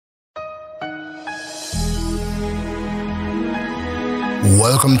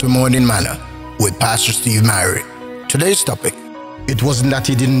Welcome to Morning Manna with Pastor Steve Myrie. Today's topic: it wasn't that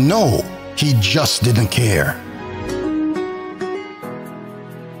he didn't know, he just didn't care.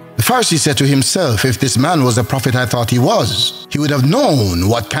 The Pharisee said to himself, if this man was the prophet I thought he was, he would have known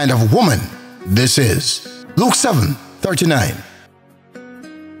what kind of woman this is. Luke 7:39.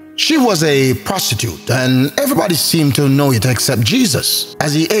 She was a prostitute, and everybody seemed to know it except Jesus.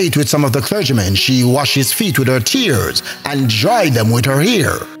 As he ate with some of the clergymen, she washed his feet with her tears and dried them with her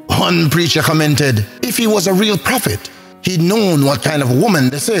hair. One preacher commented, if he was a real prophet, he'd known what kind of woman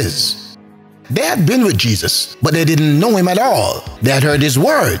this is. They had been with Jesus, but they didn't know him at all. They had heard his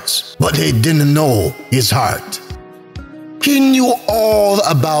words, but they didn't know his heart. He knew all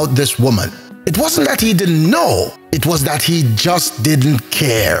about this woman. It wasn't that he didn't know, it was that he just didn't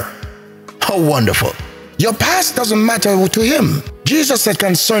care. How wonderful. Your past doesn't matter to him. Jesus said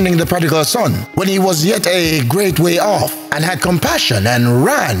concerning the prodigal son, when he was yet a great way off, and had compassion, and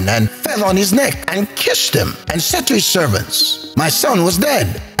ran, and fell on his neck, and kissed him, and said to his servants, my son was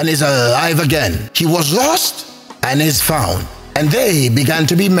dead, and is alive again. He was lost, and is found. And they began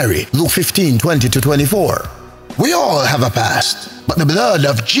to be merry. Luke 15:20-24. We all have a past, but the blood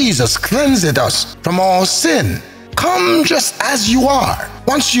of Jesus cleanseth us from all sin. Come just as you are.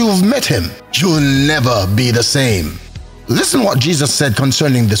 Once you've met him, you'll never be the same. Listen what Jesus said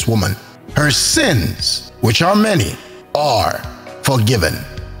concerning this woman. Her sins, which are many, are forgiven.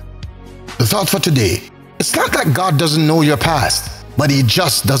 The thought for today: it's not that God doesn't know your past, but he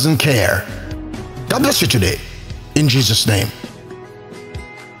just doesn't care. God bless you today, in Jesus' name.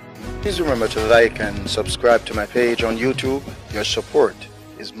 Please remember to like and subscribe to my page on YouTube. Your support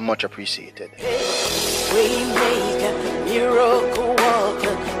is much appreciated. Waymaker, miracle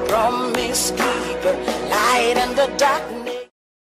worker, promise keeper, light in the darkness.